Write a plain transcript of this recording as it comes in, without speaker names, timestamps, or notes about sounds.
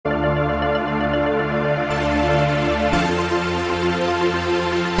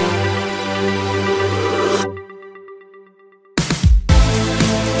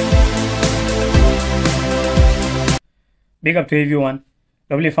Big up to everyone,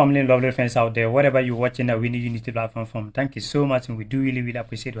 lovely family and lovely friends out there, whatever you're watching the Awini Unity platform from. Thank you so much, and we do really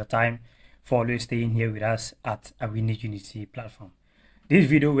appreciate your time for always staying here with us at Awini Unity platform. This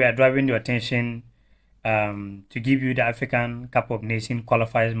video, we are driving your attention to give you the African Cup of Nations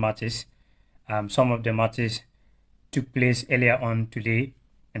qualifiers matches. Some of the matches took place earlier on today,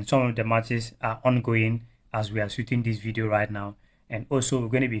 and some of the matches are ongoing as we are shooting this video right now. And also, we're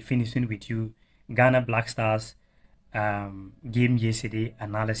going to be finishing with you Ghana Black Stars game yesterday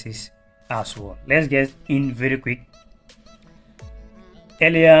analysis as well. Let's get in very quick.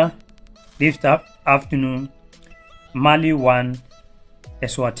 Earlier this afternoon, Mali 1,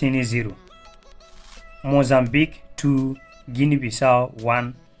 Eswatini 0, Mozambique 2, Guinea-Bissau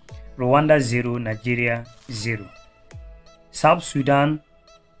 1, Rwanda 0, Nigeria 0, South Sudan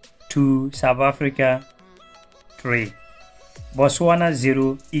 2, South Africa 3, Botswana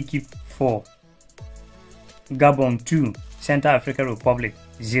 0, Egypt 4, Gabon 2, Central African Republic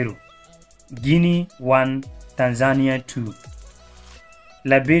 0, Guinea 1, Tanzania 2,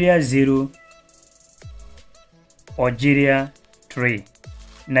 Liberia 0, Algeria 3,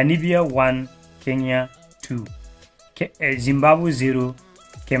 Namibia 1, Kenya 2, Zimbabwe 0,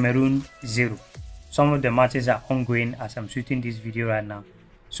 Cameroon 0. Some of the matches are ongoing as I'm shooting this video right now.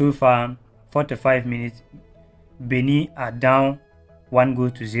 So far, 45 minutes. Benin are down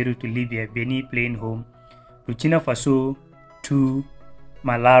 1-0 to Libya. Benin playing home. Burkina Faso 2,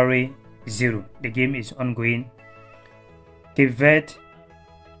 Malawi 0. The game is ongoing. Cape Verde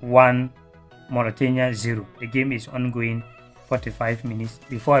 1, Mauritania 0. The game is ongoing. 45 minutes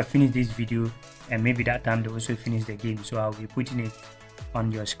before I finish this video, and maybe that time they also finish the game, so I'll be putting it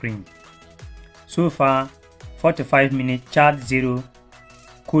on your screen. So far, 45 minutes, Chad 0,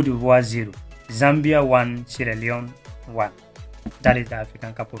 Cote d'Ivoire 0, Zambia 1, Sierra Leone 1. That is the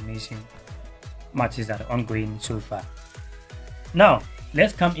African Cup of Nations matches that are ongoing so far. Now,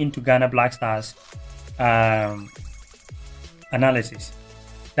 let's come into Ghana Black Stars analysis.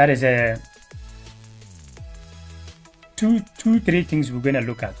 That is a three things we're going to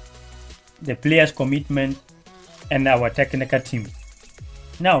look at: the players' commitment and our technical team.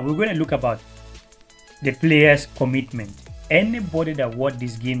 Now we're going to look about the players' commitment. Anybody that watched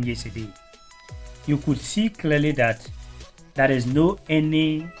this game yesterday, you could see clearly that there is no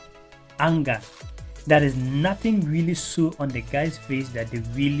any anger. There is nothing really so on the guy's face that they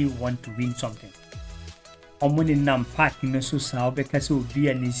really want to win something. Omoni nampak so sao because be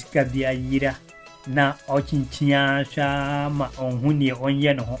an iskabia yira na ochinchia shama onhuni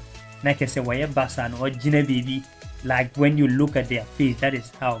onye no na kese waye basa no ojina baby. Like when you look at their face, that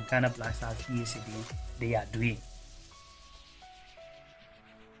is how Ghana Black Stars yesterday they are doing.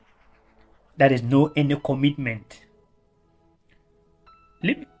 There is no any commitment.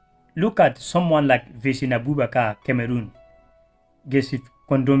 Look at someone like Vesina Bubakar, Cameroon, Gesif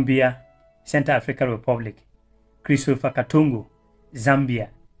Kondombia, Central African Republic, Christopher Katongo, Zambia,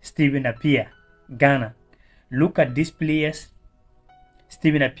 Stephen Appiah, Ghana. Look at these players.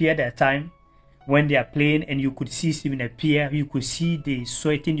 Stephen Appiah at that time when they are playing, and you could see Stephen Appiah, you could see the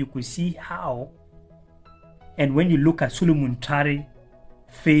sweating, you could see how. And when you look at Solomon Tari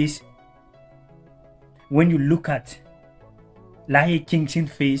face, when you look at Lahi Kingston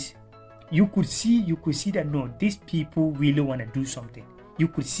face, you could see that no, these people really want to do something. You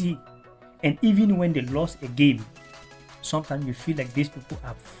could see. And even when they lost a game, sometimes you feel like these people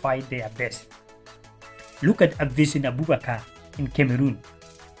have fight their best. Look at Abdesin Abubakar in Cameroon.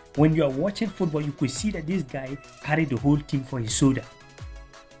 When you are watching football, you could see that this guy carried the whole team for his shoulder.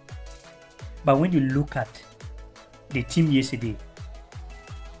 But when you look at the team yesterday,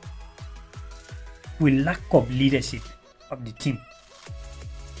 with lack of leadership of the team,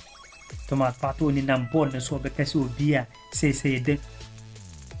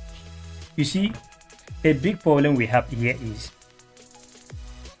 you see, a big problem we have here is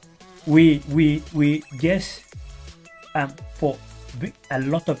we just for a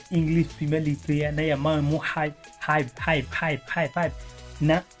lot of English Premier League player na more hype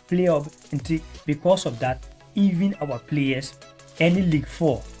na play of entry. Because of that, even our players, any League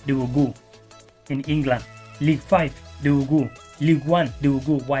 4 they will go in England, League 5 they will go, League 1 they will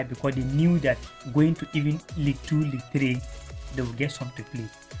go. Why? Because they knew that going to even League 2, League 3 they will get something to play.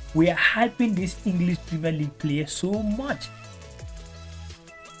 We are hyping this English Premier League players so much.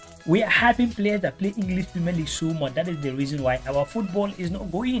 We are hyping players that play English Premier League so much. That is the reason why our football is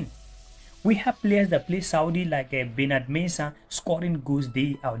not going. We have players that play Saudi like Bernard Mensah scoring goals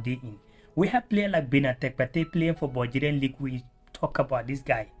day out day in. We have players like Bernard Tekpate playing for Bulgarian League. We talk about this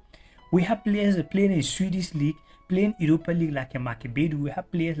guy. We have players that play in Swedish League, playing Europa League like Makibedu. We have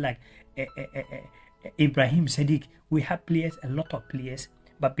players like Ibrahim Sadiq. We have players, a lot of players,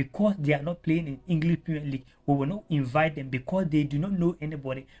 but because they are not playing in English Premier League, we will not invite them. Because they do not know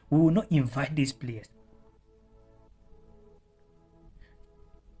anybody, we will not invite these players.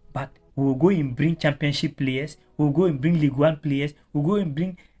 But we will go and bring Championship players, we will go and bring League One players, we will go and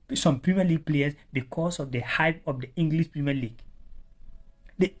bring some Premier League players because of the hype of the English Premier League.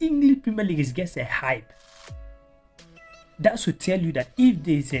 The English Premier League is just a hype. That should tell you that if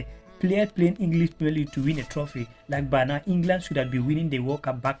there is a player playing English Premier League to win a trophy, like by now England should have been winning the World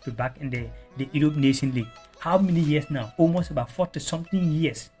Cup back to back in the Europe Nation League. How many years now? Almost about 40 something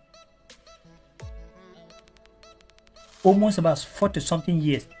years. Almost about 40 something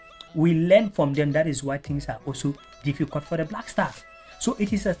years. We learn from them. That is why things are also difficult for the Black Stars. So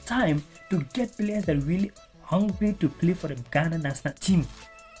it is a time to get players that are really hungry to play for the Ghana national team.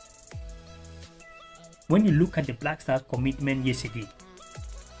 When you look at the Black Stars commitment yesterday,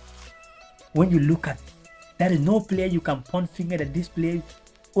 when you look at, there is no player you can point finger at this player.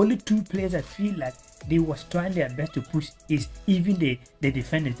 Only two players I feel like they was trying their best to push is even the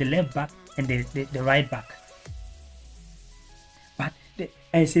defenders, the left back and the right back. But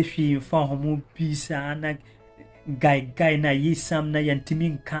as if he found pisa na guy na ye sam na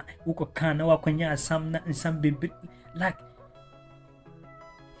yantimin ka uko kana wa kwanya sam na some baby like,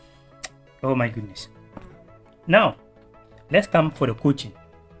 oh my goodness. Now let's come for the coaching.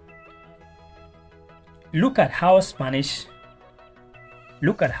 Look at how Spanish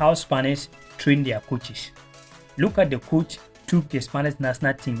train their coaches. Look at the coach took the Spanish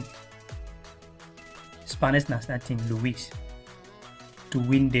national team Luis to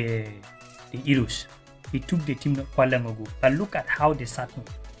win the Euros. He took the team not quite long ago. But look at how they sat him.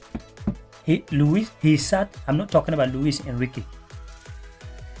 I'm not talking about Luis Enrique.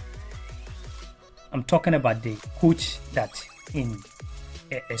 I'm talking about the coach that's in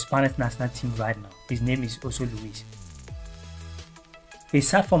a Spanish national team right now. His name is also Luis. He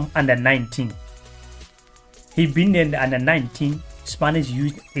sat from under 19. He been in the under 19 Spanish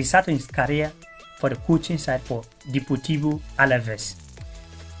youth. He started his career for the coaching side for Deportivo Alaves.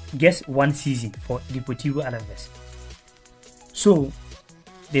 Guess one season for Deportivo Alaves. So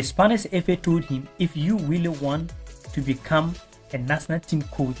the Spanish FA told him, if you really want to become a national team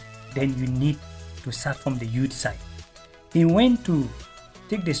coach, then you need to start from the youth side. He went to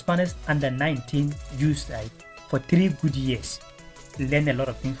take the Spanish under 19 youth side for 3 good years. Learn a lot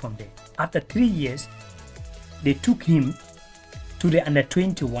of things from there. After 3 years, they took him to the under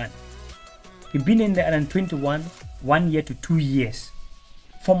 21. He been in the under 21 1 year to 2 years.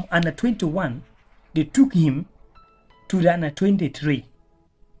 From under 21, they took him to the under 23.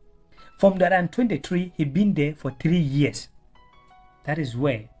 From the under 23, he been there for 3 years. That is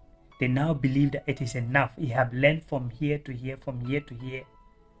where they now believe that it is enough. He have learned from here to here, from here to here.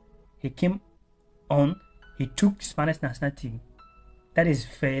 He came on, he took Spanish national team. That is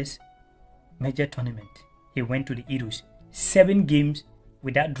first major tournament. He went to the Euros. 7 games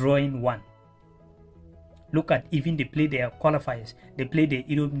without drawing 1. Look at, even they play their qualifiers. They play the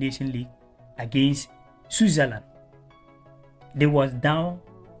Europe Nation League against Switzerland. They was down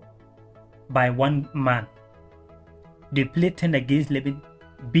by 1 man. They played 10 against 11,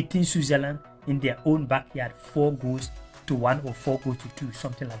 beating Switzerland in their own backyard 4 goals to 1 or 4 goals to 2,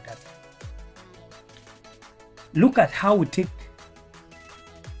 something like that. Look at how we take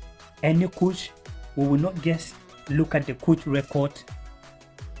any coach. We will not just look at the coach record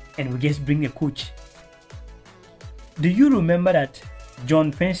and we just bring a coach. Do you remember that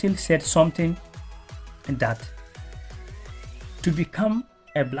John Pencil said something that to become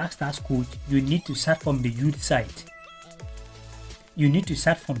a Black Stars coach, you need to start from the youth side. You need to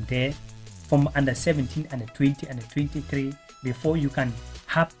start from there, from under 17, under 20, under 23, before you can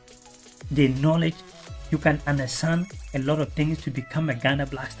have the knowledge, you can understand a lot of things to become a Ghana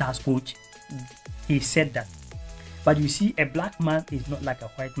Black Stars coach. He said that. But you see, a black man is not like a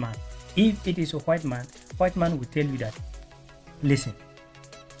white man. If it is a white man will tell you that, listen,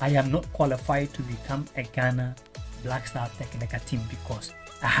 I am not qualified to become a Ghana Black Star technical team because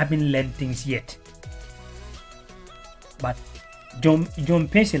I haven't learned things yet. But John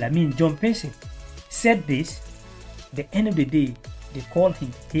Pencil said this. The end of the day, they called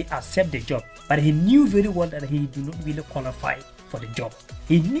him, he accepted the job, but he knew very well that he do not really qualify for the job.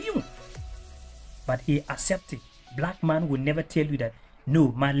 He knew, but he accepted. Black man will never tell you that,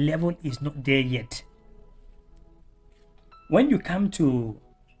 no, my level is not there yet. When you come to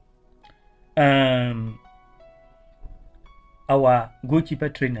our goalkeeper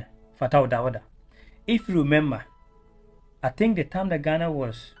trainer, Fatau Dawada, if you remember, I think the time that Ghana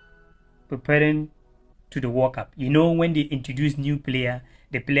was preparing to the World Cup, you know, when they introduce new player,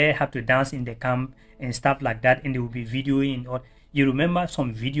 the player have to dance in the camp and stuff like that, and they will be videoing. Or you remember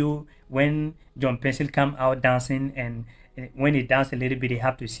some video when John Pencil come out dancing, and when he danced a little bit, he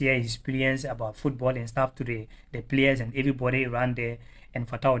have to share his experience about football and stuff to the players and everybody around there. And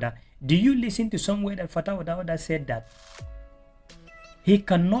Fatah, do you listen to somewhere that Fatah said that he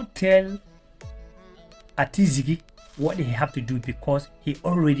cannot tell Atizigi what he have to do because he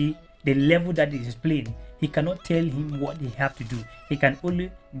already, the level that he is playing, he cannot tell him what he have to do. He can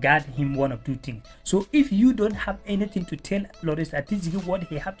only guide him one of two things. So if you don't have anything to tell Lawrence Atizigi what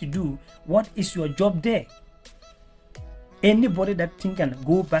he have to do, what is your job there? Anybody that can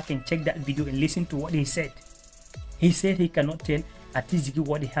go back and check that video and listen to what he said. He said he cannot tell Atizigi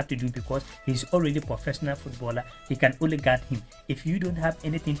what he have to do because he's already a professional footballer. He can only guide him. If you don't have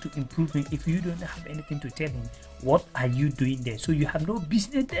anything to improve him, if you don't have anything to tell him, what are you doing there? So you have no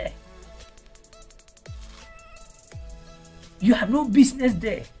business there. You have no business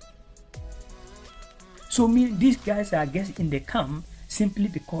there. So these guys are guys in the camp simply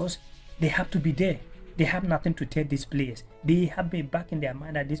because they have to be there. They have nothing to tell these players. They have been back in their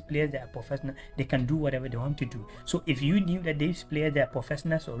mind that these players, they are professional. They can do whatever they want to do. So if you knew that these players, they are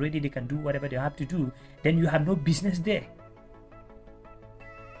professionals already, they can do whatever they have to do, then you have no business there.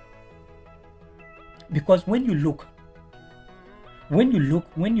 Because when you look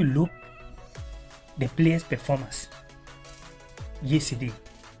the players' performance yesterday,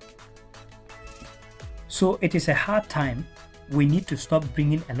 so it is a hard time. We need to stop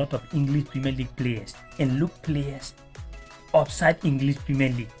bringing a lot of English Premier League players and look players outside English Premier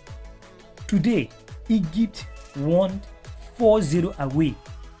League. Today, Egypt won 4-0 away.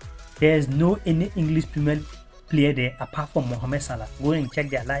 There is no any English Premier League player there apart from Mohamed Salah. Go and check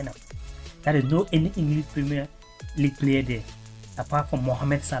their lineup. There is no any English Premier League player there apart from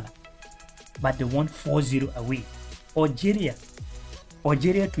Mohamed Salah. But they won 4-0 away.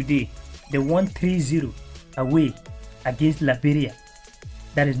 Algeria today, they won 3-0 away against Liberia.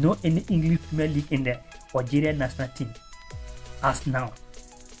 There is no any English Premier League in the Algeria national team as now.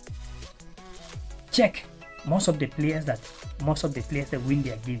 Check most of the players that win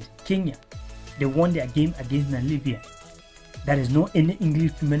their games. Kenya, they won their game against Namibia. There is no any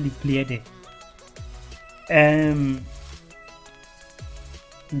English Premier League player there.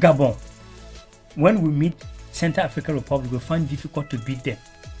 Gabon, when we meet Central African Republic, we find difficult to beat them.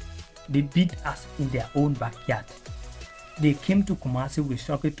 They beat us in their own backyard. They came to Kumasi, we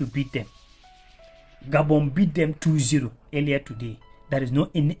struggled to beat them. Gabon beat them 2-0 earlier today. There is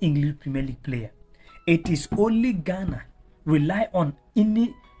no any English Premier League player. It is only Ghana rely on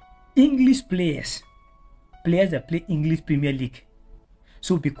any English players that play English Premier League.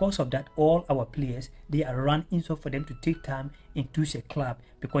 So because of that, all our players, they are run in so for them to take time into a club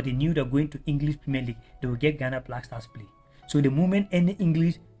because they knew they're going to English Premier League, they will get Ghana Black Stars play. So the moment any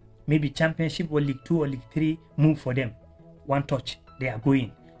English, maybe Championship or League 2 or League 3 move for them, one touch, they are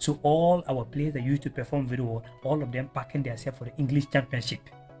going. So all our players that used to perform very well, all of them packing themselves for the English Championship.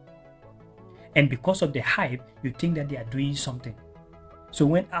 And because of the hype, you think that they are doing something. So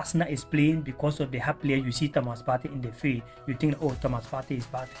when Arsenal is playing, because of the hype player, you see Thomas Partey in the field, you think, oh, Thomas Partey is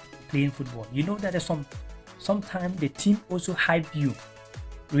back playing football. You know that sometimes the team also hype you.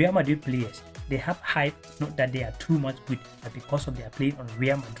 Real Madrid players, they have hype, not that they are too much good, but because of they are playing on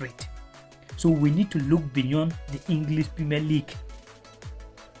Real Madrid. So we need to look beyond the English Premier League.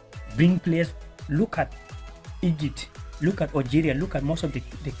 Bring players, look at Egypt, look at Algeria, look at most of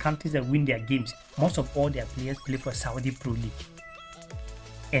the countries that win their games. Most of all their players play for Saudi Pro League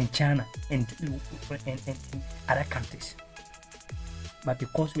and China and other countries. But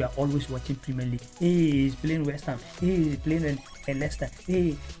because we are always watching Premier League, hey, he's playing West Ham, hey, he's playing in Leicester,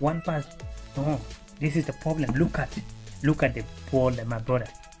 hey, one pass. No, this is the problem. Look at the ball, my brother.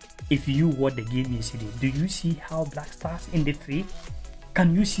 If you watch the game yesterday, do you see how Black Stars in the field?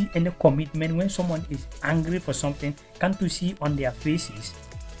 Can you see any commitment when someone is angry for something? Can't you see on their faces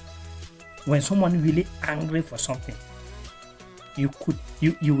when someone really angry for something? You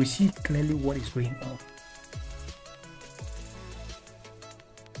will see clearly what is going on.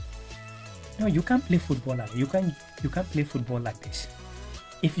 No, you can't play football like you can't play football like this.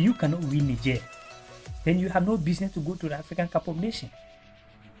 If you cannot win Niger, then you have no business to go to the African Cup of Nations.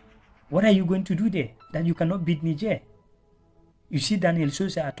 What are you going to do there that you cannot beat Niger? You see Daniel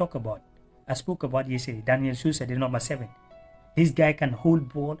Sousa I spoke about yesterday. Daniel Sousa, the number 7. This guy can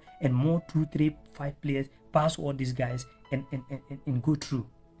hold ball and more 2, 3, 5 players, pass all these guys and go through.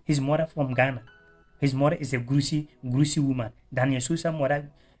 His mother from Ghana. His mother is a Grusi woman. Daniel Sousa's mother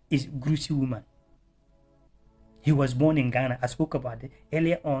is Grusi woman. He was born in Ghana. I spoke about it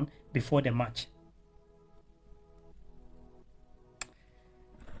earlier on before the match.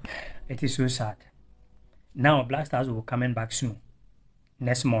 It is so sad. Now Black Stars will be coming back soon,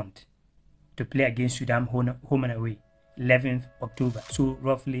 next month, to play against Sudan home and away, 11th October. So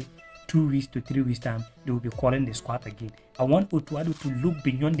roughly 2 weeks to 3 weeks time, they will be calling the squad again. I want Otuado to look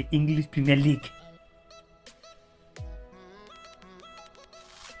beyond the English Premier League.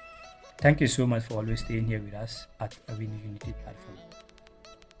 Thank you so much for always staying here with us at Awini Unity platform.